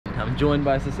I'm joined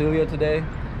by Cecilia today.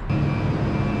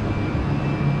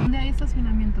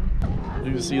 Do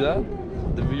you see that?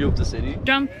 The view of the city?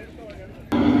 Jump.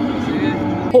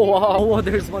 Oh wow, oh,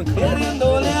 there's one car.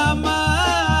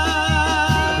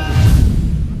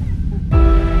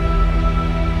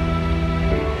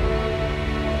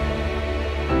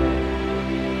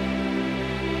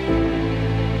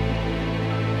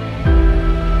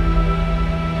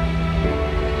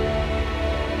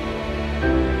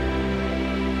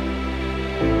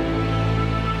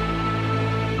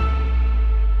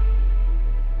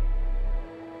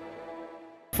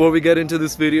 Before we get into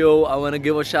this video, I want to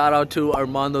give a shout out to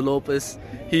Armando Lopez.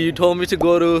 He told me to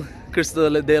go to Cristo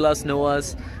de las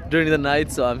Noas during the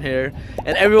night, so I'm here.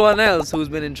 And everyone else who's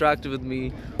been interactive with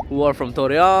me, who are from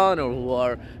Torreon or who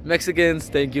are Mexicans,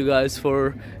 thank you guys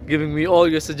for giving me all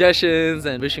your suggestions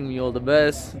and wishing me all the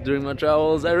best during my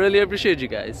travels. I really appreciate you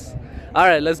guys.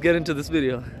 Alright, let's get into this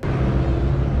video.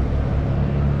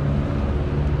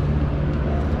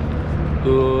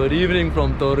 Good evening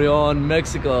from Torreon,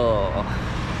 Mexico.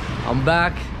 I'm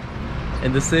back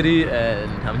in the city and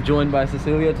I'm joined by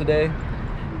Cecilia today.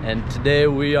 And today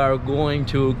we are going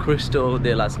to Cristo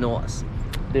de las Noas.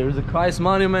 There's a Christ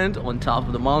monument on top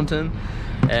of the mountain,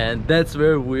 and that's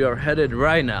where we are headed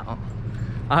right now.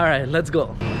 Alright, let's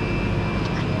go.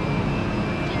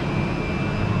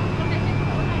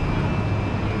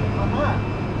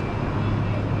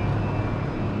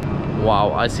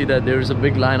 Wow, I see that there's a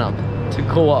big lineup to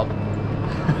go up.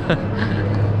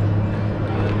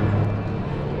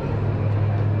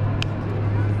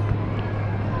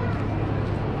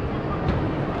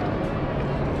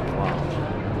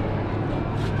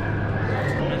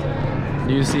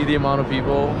 Do you see the amount of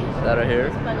people that are here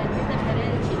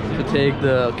to take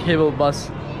the cable bus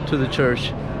to the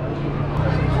church?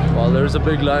 Well, there's a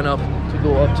big lineup to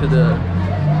go up to the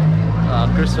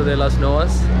Cristo de las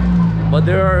Noas, but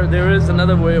there is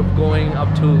another way of going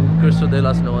up to Cristo de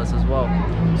las Noas as well.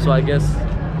 So I guess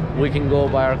we can go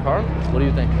by our car. What do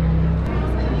you think?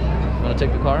 Want to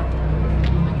take the car?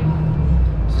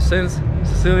 So since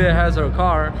Cecilia has her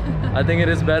car, I think it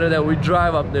is better that we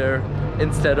drive up there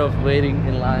instead of waiting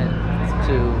in line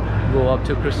to go up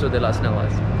to Cristo de las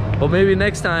Noas. But maybe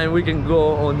next time we can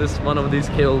go on one of these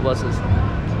cable buses.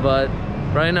 But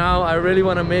right now I really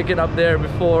want to make it up there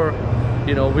before,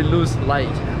 you know, we lose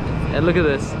light. And look at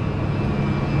this.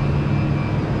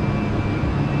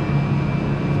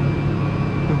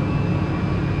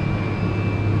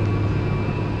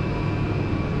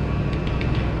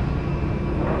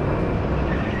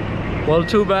 Well,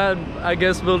 too bad. I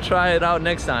guess we'll try it out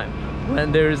next time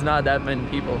when there is not that many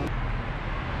people.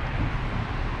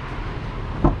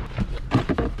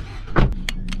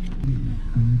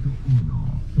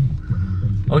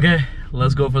 Okay,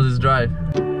 let's go for this drive.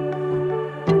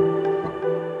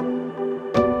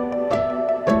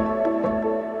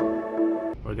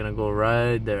 We're gonna go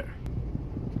right there.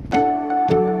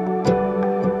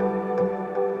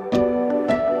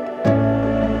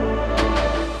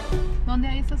 ¿Dónde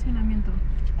hay estacionamiento?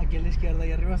 Aquí a la izquierda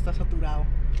y arriba está saturado.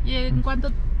 ¿Y en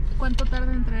cuánto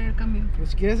tarda en traer el cambio?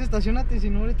 Pues si quieres estacionate, si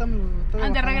no ahorita me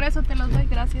voy de regreso te los doy,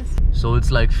 gracias. So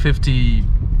it's like 50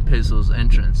 pesos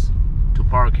entrance to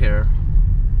park here,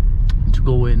 to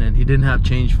go in, and he didn't have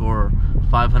change for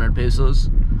 500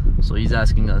 pesos. So he's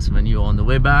asking us, when you're on the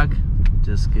way back,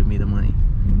 just give me the money.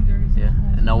 Yeah,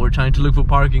 and now we're trying to look for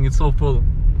parking. It's so full.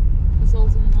 It's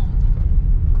also not.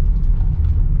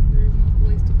 There's no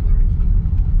place to park.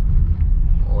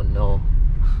 Oh no.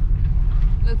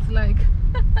 Looks like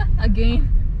again.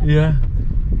 Yeah,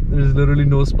 there's literally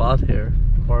no spot here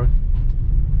to park.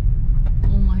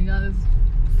 Oh my god, it's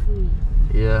full.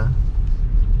 Yeah.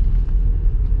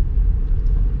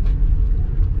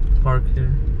 Park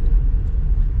here.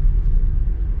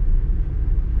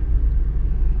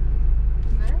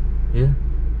 There? Yeah.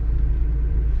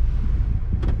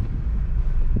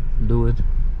 Do it.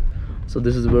 So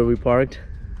this is where we parked.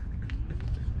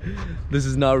 This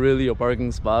is not really a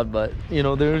parking spot, but you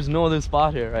know, there's no other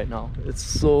spot here right now. It's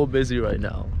so busy right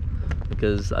now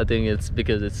because I think it's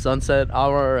because it's sunset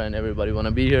hour and everybody want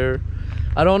to be here.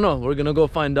 I don't know. We're gonna go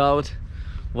find out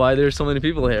why there's so many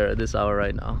people here at this hour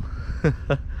right now.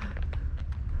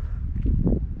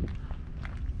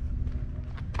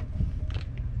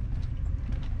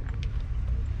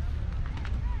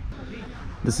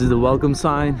 This is the welcome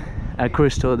sign at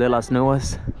Cristo de las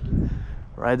Noas,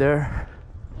 right there.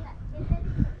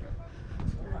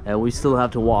 And we still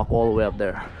have to walk all the way up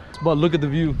there. But look at the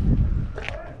view.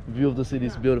 The view of the city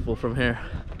is beautiful from here.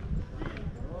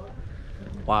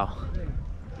 Wow.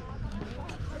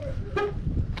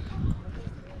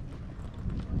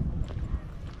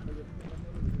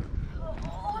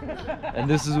 And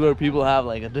this is where people have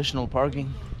like additional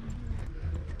parking.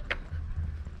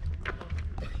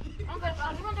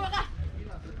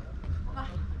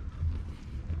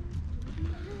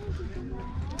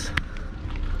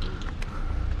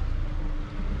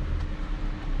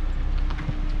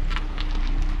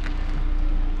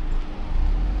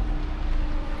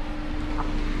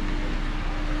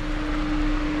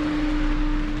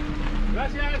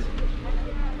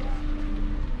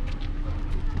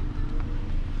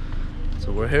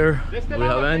 So we're here, we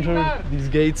have entered these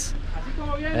gates,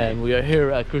 and we are here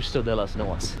at Cristo de las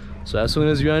Noas. So as soon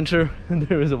as you enter,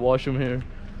 there is a washroom here,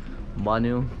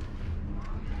 baño.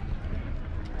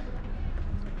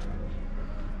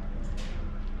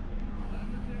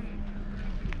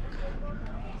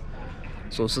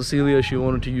 So Cecilia, she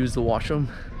wanted to use the washroom,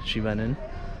 she went in.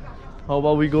 How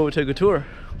about we go take a tour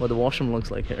what the washroom looks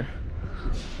like here?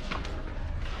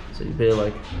 So you pay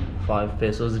like 5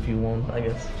 pesos if you want, I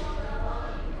guess.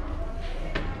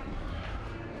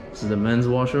 This is the men's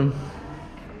washroom.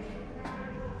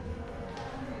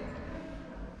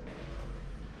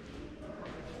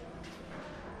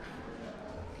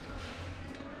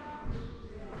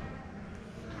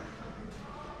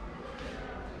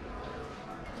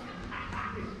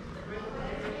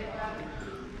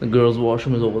 The girls'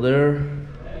 washroom is over there.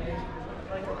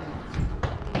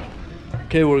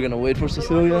 Okay, we're gonna wait for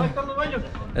Cecilia,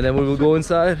 and then we will go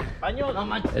inside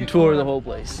and tour the whole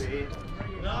place.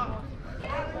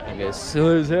 Okay,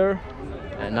 Cecilia's here,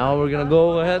 and now we're gonna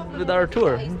go ahead with our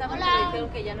tour. Okay.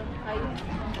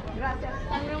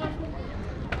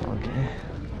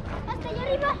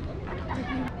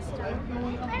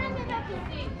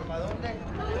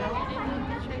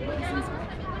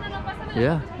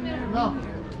 Yeah.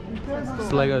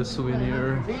 It's like a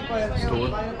souvenir store.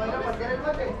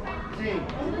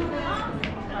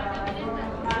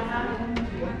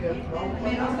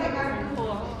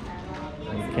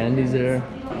 And candies there.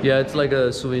 Yeah, it's like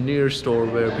a souvenir store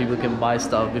where people can buy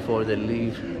stuff before they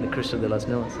leave the Cristo de las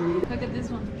Noas. Look at this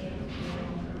one.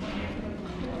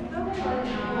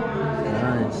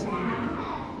 Nice.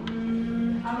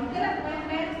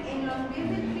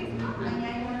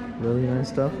 Really nice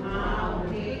stuff.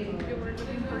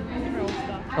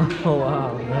 Oh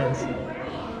wow, nice.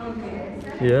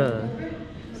 Yeah,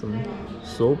 some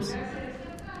soaps,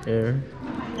 hair,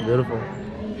 beautiful.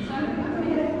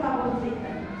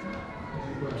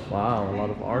 Wow, a lot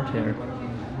of art here.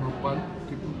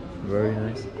 Very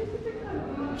nice.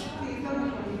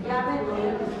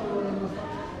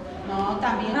 No,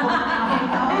 también.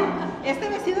 Este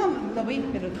vestido lo vi,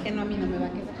 pero que no, a mí no me va a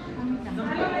quedar.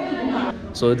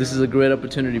 So this is a great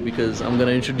opportunity because I'm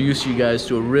gonna introduce you guys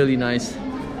to a really nice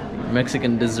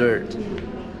Mexican dessert.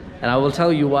 And I will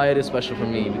tell you why it is special for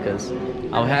me, because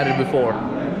I've had it before.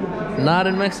 Not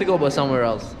in Mexico, but somewhere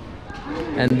else.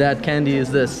 And that candy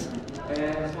is this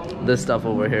stuff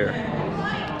over here.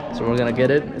 So we're gonna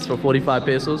get it. It's for 45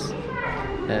 pesos.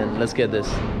 And let's get this.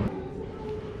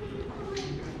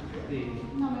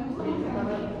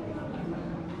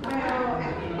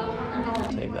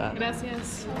 Take that.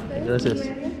 Gracias. Gracias.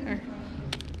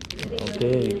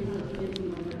 Okay.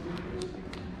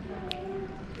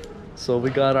 So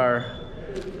we got our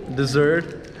dessert.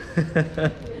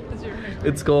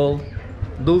 It's called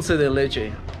dulce de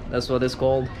leche. That's what it's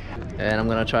called. And I'm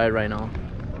gonna try it right now.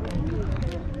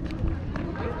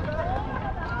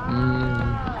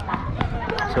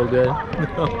 So good.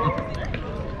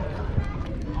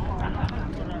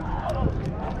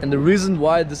 And the reason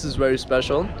why this is very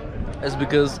special is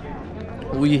because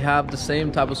we have the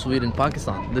same type of sweet in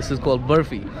Pakistan. This is called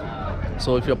burfi.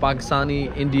 So if you're Pakistani,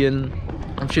 Indian,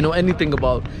 if you know anything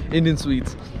about Indian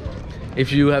sweets,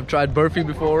 if you have tried burfi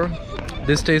before,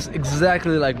 this tastes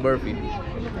exactly like burfi.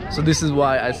 So this is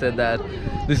why I said that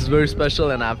this is very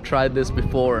special, and I've tried this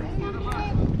before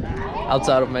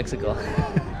outside of Mexico.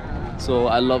 So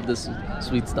I love this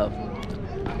sweet stuff.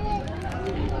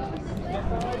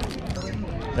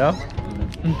 Yeah?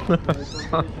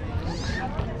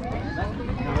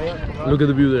 Look at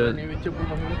the view there.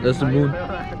 That's the moon.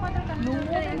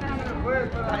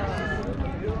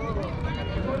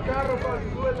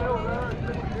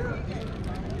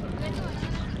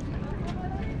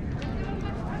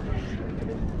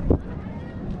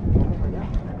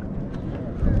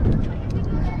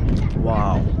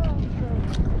 Wow.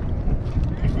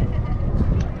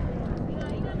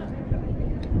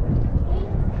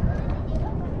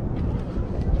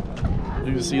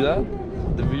 Do you see that?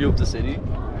 The view of the city?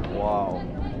 Wow.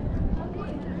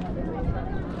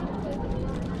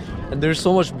 And there's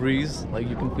so much breeze, like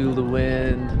you can feel the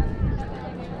wind.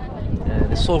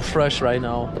 And it's so fresh right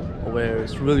now, where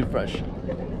it's really fresh.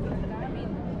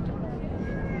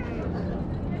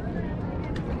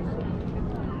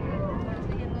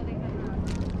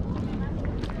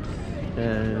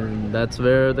 And that's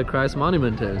where the Christ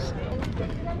monument is.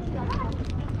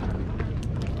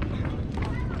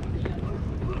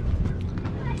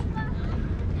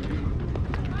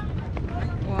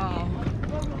 Wow.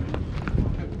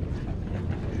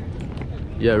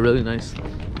 Yeah, really nice.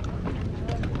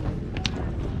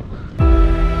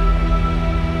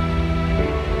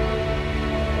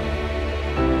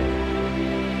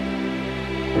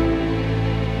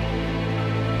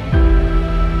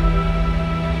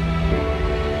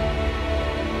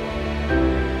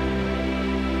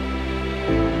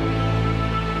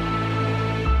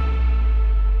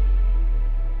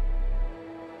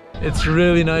 It's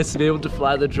really nice to be able to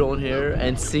fly the drone here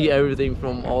and see everything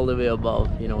from all the way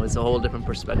above. You know, it's a whole different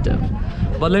perspective.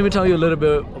 But let me tell you a little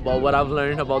bit about what I've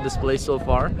learned about this place so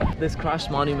far. This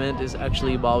Christ monument is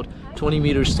actually about 20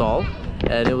 meters tall,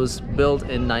 and it was built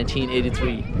in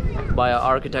 1983 by an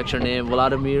architect named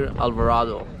Vladimir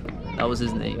Alvarado. That was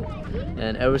his name.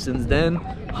 And ever since then,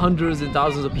 hundreds and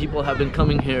thousands of people have been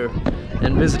coming here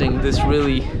and visiting this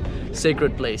really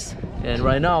sacred place. And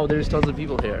right now, there's tons of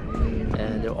people here,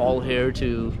 and they're all here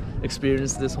to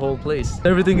experience this whole place.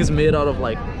 Everything is made out of,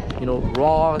 like, you know,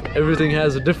 rock. Everything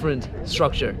has a different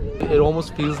structure. It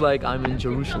almost feels like I'm in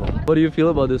Jerusalem. What do you feel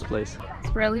about this place?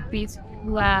 It's really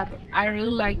peaceful. I really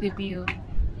like the view.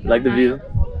 Like the view?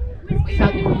 We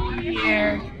have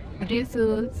here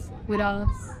Jesus with us.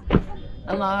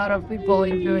 A lot of people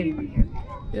enjoying here.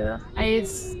 Yeah. And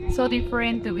it's so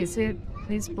different to visit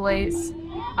this place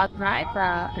at night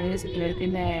than visit it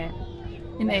in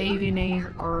the evening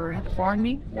or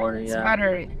morning. Morning, It's yeah.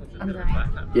 better at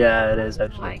night. Yeah, it is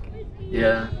actually. Like,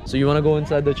 Yeah. So you want to go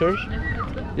inside the church?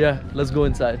 Yeah, let's go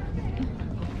inside.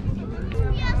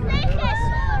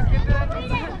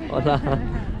 Hola.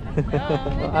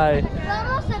 Hi.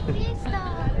 Vamos a Cristo.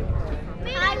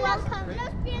 I welcome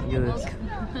los pies de Look at this.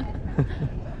 Cristo.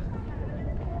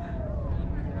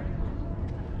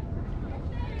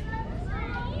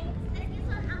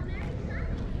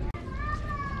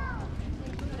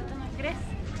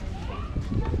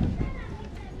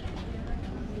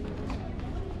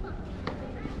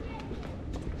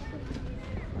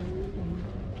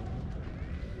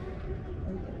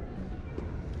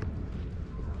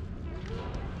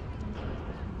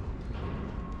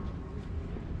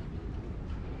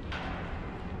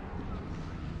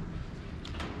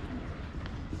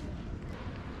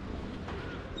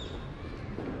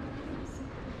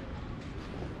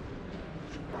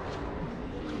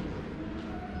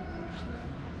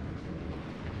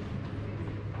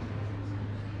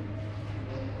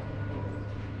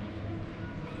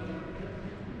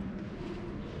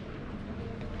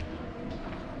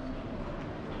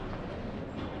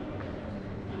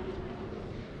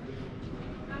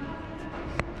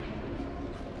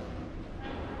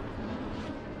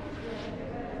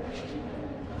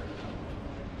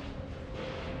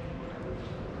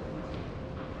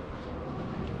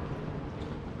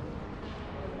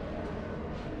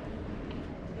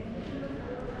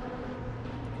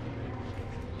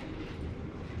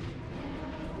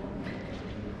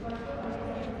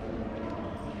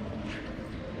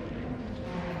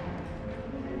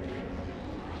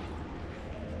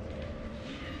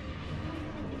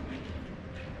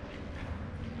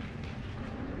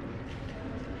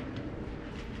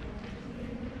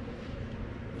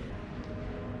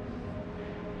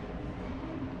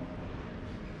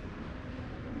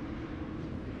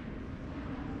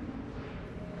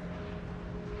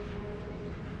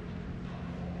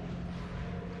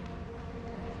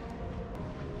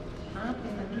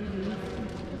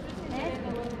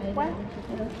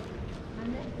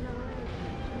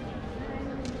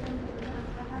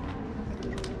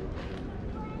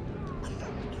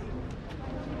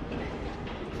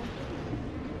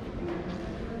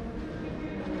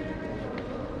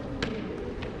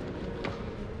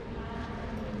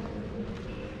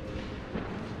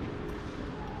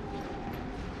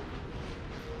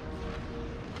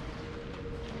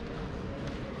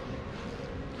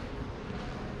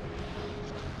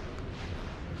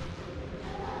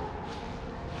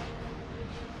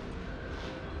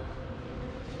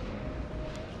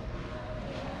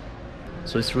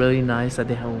 So it's really nice that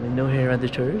they have a window here at the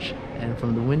church, and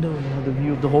from the window you have the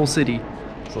view of the whole city.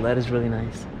 So that is really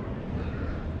nice.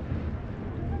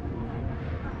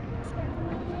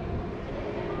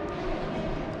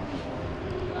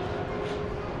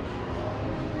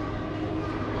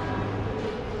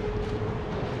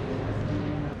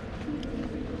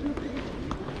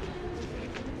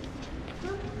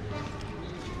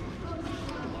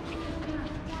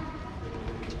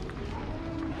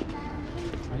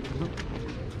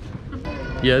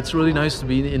 Yeah, it's really nice to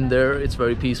be in there. It's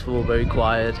very peaceful, very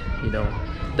quiet, you know.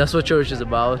 That's what church is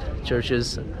about. Church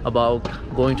is about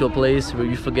going to a place where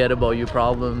you forget about your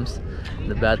problems,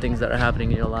 the bad things that are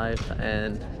happening in your life,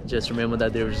 and just remember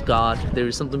that there is God, there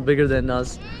is something bigger than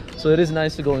us. So it is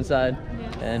nice to go inside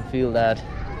and feel that,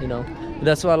 you know.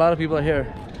 That's why a lot of people are here.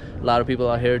 A lot of people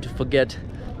are here to forget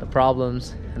the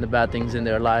problems and the bad things in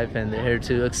their life, and they're here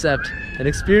to accept and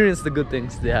experience the good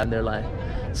things they have in their life.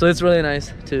 So it's really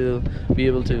nice to be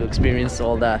able to experience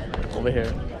all that over here.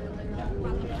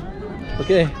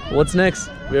 Okay, what's next?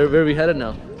 Where are we headed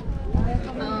now?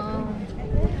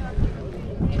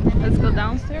 Let's go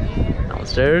downstairs.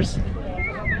 Downstairs?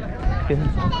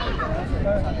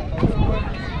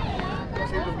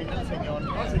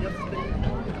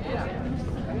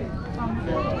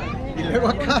 Y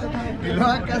luego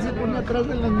acá se pone atrás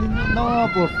de los niños. No,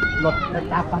 pues lo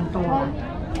tapan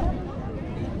todo.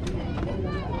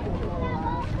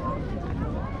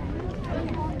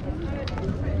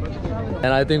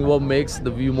 And I think what makes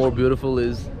the view more beautiful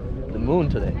is the moon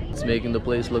today. It's making the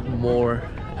place look more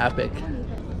epic.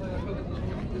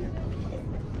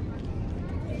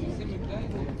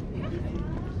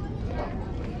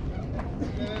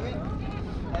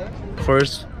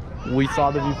 First, we saw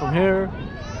the view from here,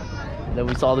 then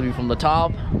we saw the view from the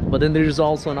top, but then there's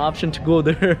also an option to go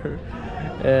there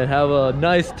and have a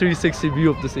nice 360 view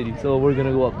of the city. So we're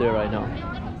gonna go up there right now.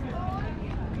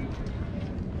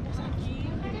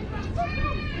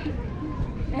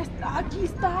 Aquí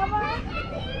estaba.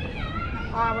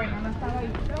 Ah, bueno, no estaba ahí.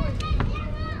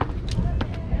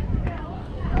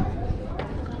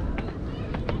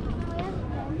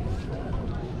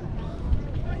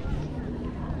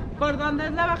 ¿Por dónde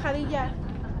es la bajadilla?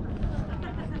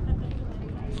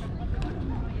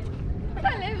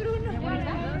 Dale, Bruno.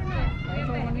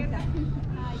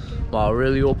 Wow,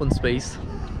 really open space.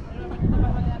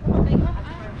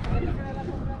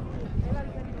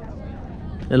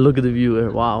 And look at the view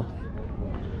here, wow.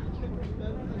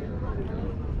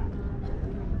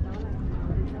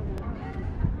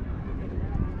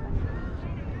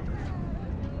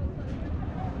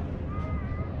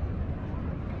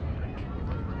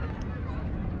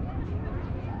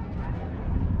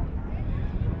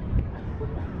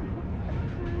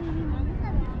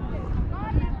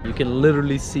 You can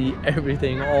literally see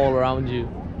everything all around you.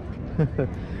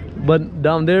 But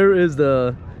down there is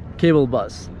the cable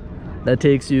bus that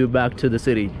takes you back to the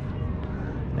city,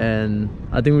 and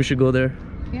I think we should go there.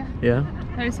 Yeah,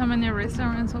 There's so many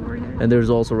restaurants over here. and there's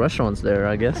also restaurants there,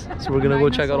 I guess. So we're gonna go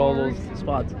check out all those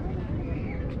spots.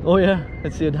 Oh yeah, I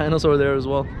see a dinosaur there as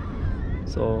well.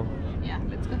 So Yeah,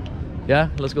 let's go. yeah,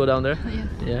 let's go down there.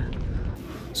 Yeah.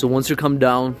 So once you come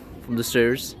down from the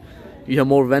stairs, you have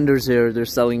more vendors here. They're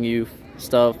selling you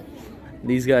stuff.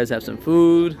 These guys have some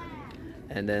food,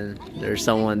 and then there's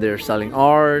someone there selling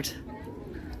art,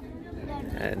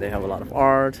 and they have a lot of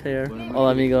art here.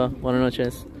 Hola amigo, buenas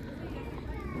noches.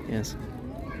 Yes.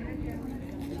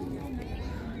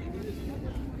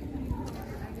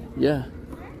 Yeah.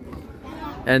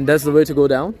 And that's the way to go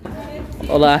down.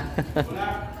 Hola.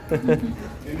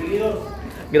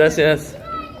 Gracias.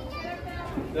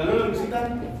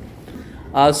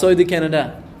 Soy de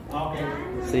Canada. Okay.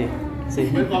 Sí,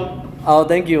 sí. Welcome. Oh,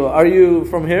 thank you. Are you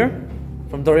from here?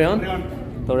 From Torreon?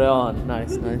 Torreon. Torreon.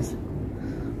 Nice, nice.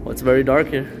 Oh, it's very dark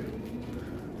here.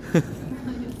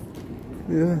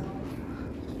 Yeah.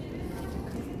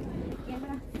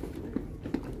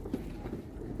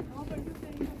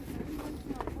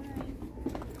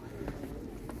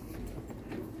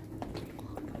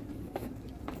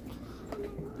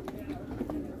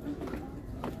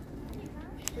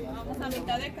 Vamos a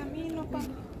mitad de camino, pa.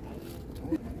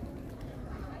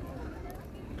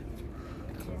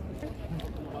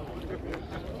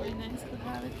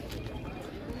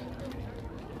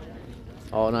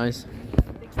 Oh, nice.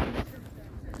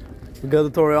 We got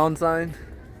the Torreon sign,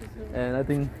 and I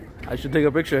think I should take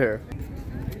a picture here.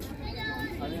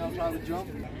 I think I'll try the jump.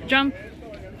 Jump.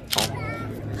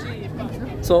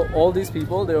 So all these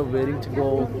people, they're waiting to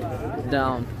go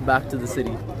down back to the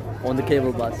city on the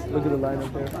cable bus. Look at the line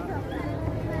up there.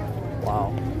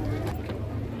 Wow.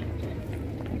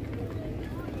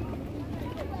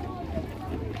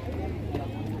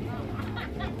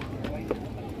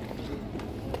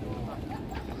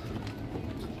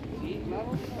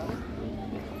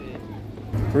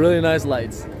 Really nice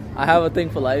lights. I have a thing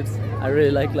for lights. I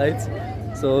really like lights.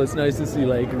 So it's nice to see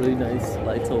like really nice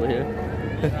lights over here.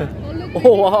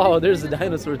 Oh wow, there's a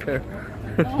dinosaur there.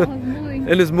 And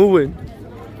it's moving.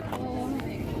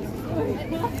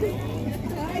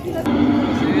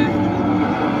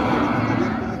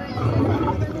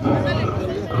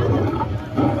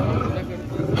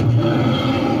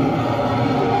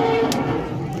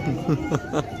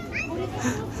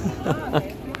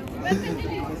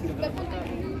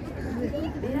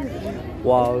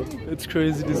 Wow, it's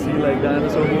crazy to see like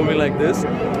dinosaurs moving like this.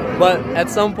 But at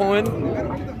some point,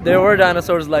 there were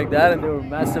dinosaurs like that, and they were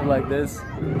massive like this,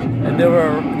 and they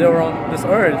were on this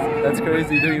earth. That's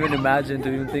crazy to even imagine,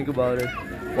 to even think about it.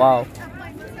 Wow.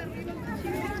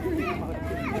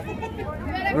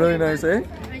 Really nice, eh?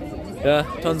 Yeah,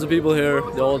 tons of people here.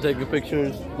 They're all taking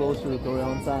pictures close to the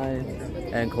Torreon sign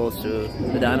and close to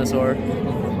the dinosaur.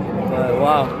 But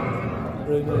wow,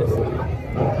 really nice.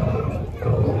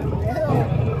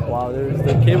 Wow, there's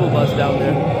the cable bus down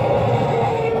there.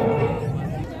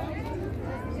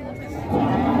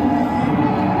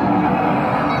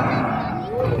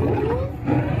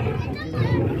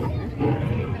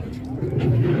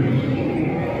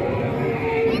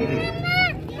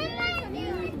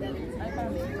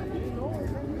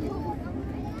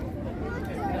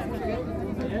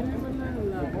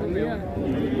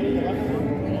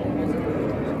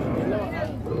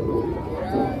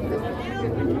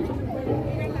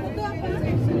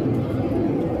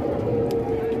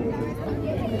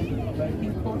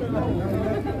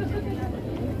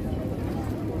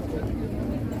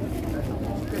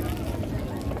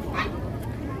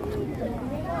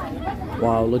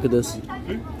 Wow, look at this.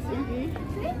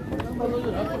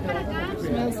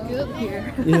 Smells good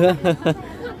here. Yeah.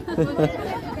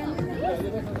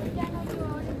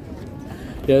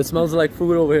 Yeah, it smells like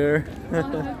food over here.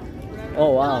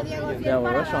 Oh wow, they have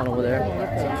a restaurant over there.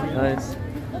 Nice.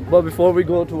 But before we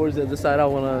go towards the other side, I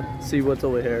want to see what's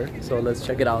over here. So let's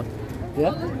check it out.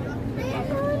 Yeah?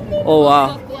 Oh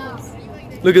wow.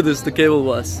 Look at this, the cable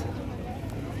bus.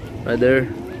 Right there.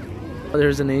 Oh,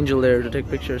 there's an angel there to take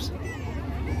pictures.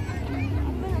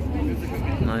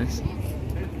 Nice.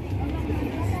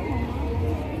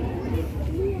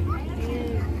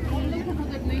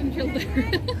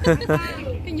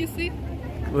 Can you see?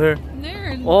 Where?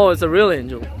 There. Oh, it's a real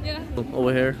angel. Yeah.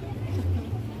 Over here.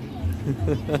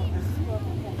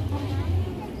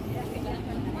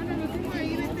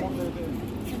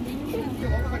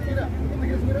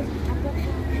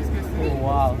 Oh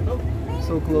wow.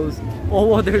 So close. Oh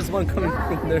wow, there's one coming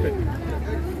from there.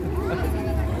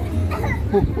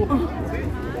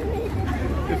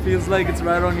 It feels like it's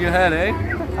right on your head, eh?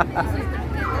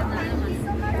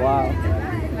 Wow.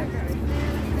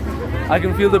 I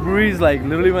can feel the breeze, like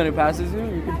literally when it passes you,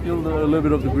 you can feel a little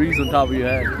bit of the breeze on top of your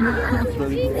head. It's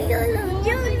really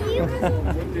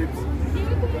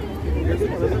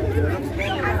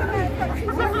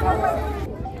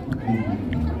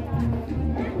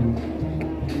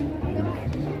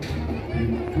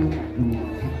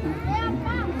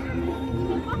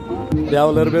They have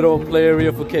a little bit of a play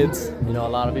area for kids. You know, a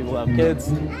lot of people have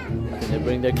kids. They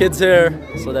bring their kids here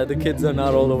so that the kids are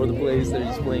not all over the place. They're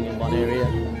just playing in one area.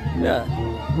 Yeah.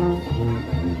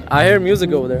 I hear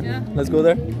music over there. Yeah. Let's go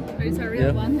there. It's a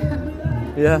real one.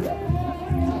 Yeah.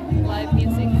 Live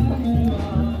music.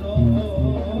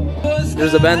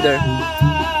 There's a band there.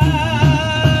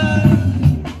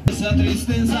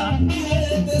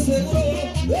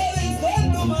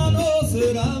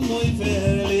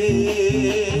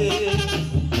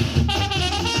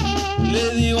 Le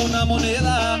di una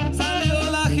moneda,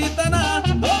 salió la gitana,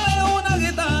 tomé una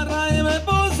guitarra y me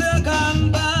puse a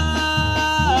cantar.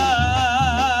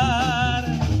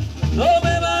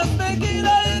 Tomé más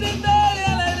tequila y grité de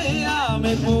alegría,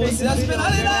 me puse a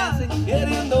esperar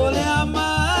queriéndole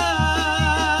amar.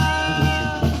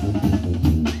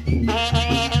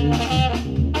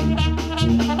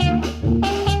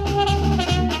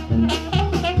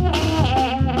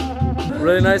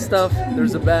 Really nice stuff.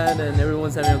 There's a band and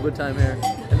everyone's having a good time here.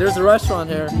 And there's a restaurant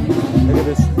here. Look at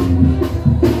this.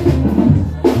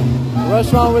 A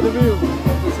restaurant with a view of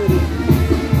the city.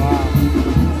 Wow.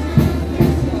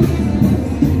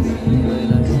 Really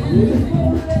nice.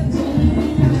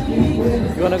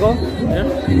 You wanna go? Yeah?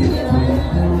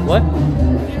 What?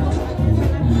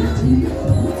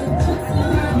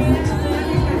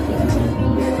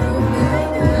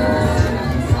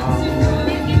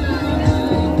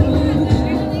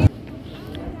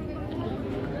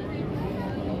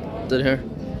 Here.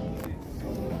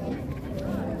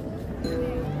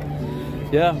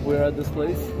 Yeah, we're at this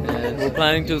place and we're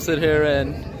planning to sit here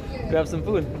and grab some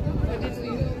food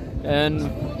and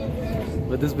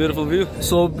with this beautiful view.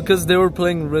 So because they were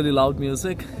playing really loud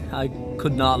music, I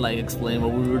could not like explain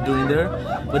what we were doing there,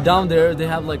 but down there they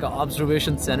have like an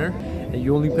observation center and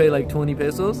you only pay like 20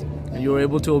 pesos and you're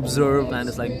able to observe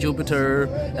planets like Jupiter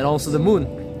and also the moon.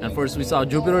 And first we saw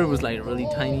Jupiter. It was like a really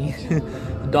tiny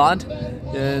dot.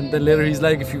 And then later he's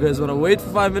like, if you guys want to wait for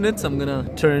 5 minutes, I'm gonna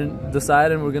turn the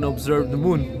side and we're gonna observe the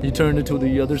moon. He turned it to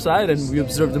the other side and we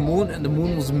observed the moon, and the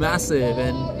moon was massive,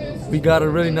 and we got a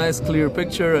really nice clear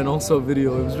picture and also a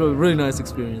video. It was a really nice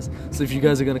experience. So if you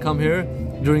guys are gonna come here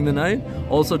during the night,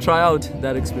 also try out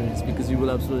that experience because you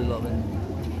will absolutely love it.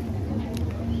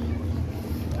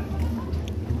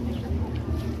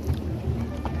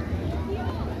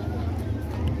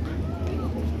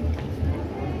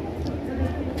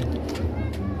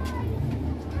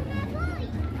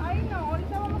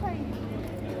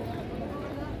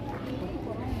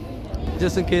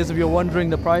 Just in case if you're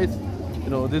wondering the price, you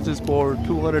know, this is for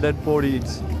 240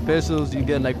 pesos. You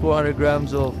get like 400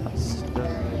 grams of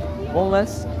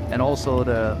boneless and also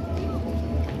the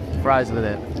fries with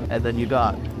it. And then you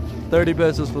got 30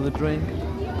 pesos for the drink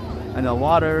and the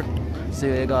water. So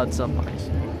you got some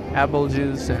apple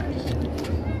juice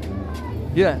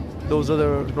and yeah, those are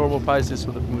the normal prices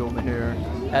for the food over here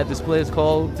at this place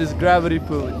called this Gravity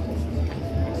Food.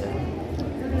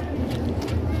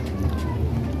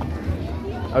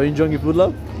 Are you enjoying your food,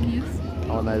 love? Yes.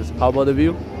 Oh, nice. How about the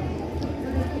view?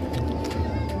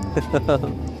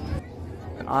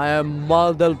 I am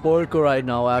mal del porco right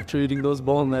now after eating those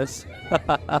boneless.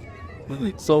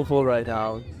 So full right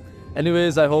now.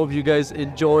 Anyways, I hope you guys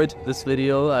enjoyed this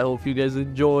video. I hope you guys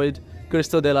enjoyed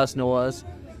Cristo de las Noas.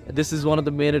 This is one of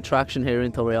the main attractions here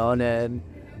in Torreon, and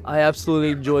I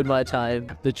absolutely enjoyed my time.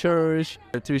 The church,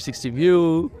 the 360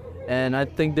 view, and I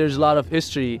think there's a lot of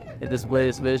history in this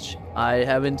place which I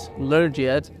haven't learned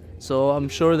yet. So I'm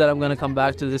sure that I'm gonna come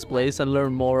back to this place and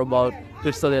learn more about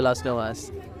Cristo de las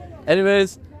Noas.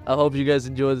 Anyways, I hope you guys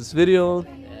enjoyed this video,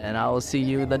 and I will see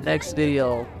you in the next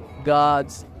video.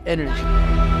 God's energy.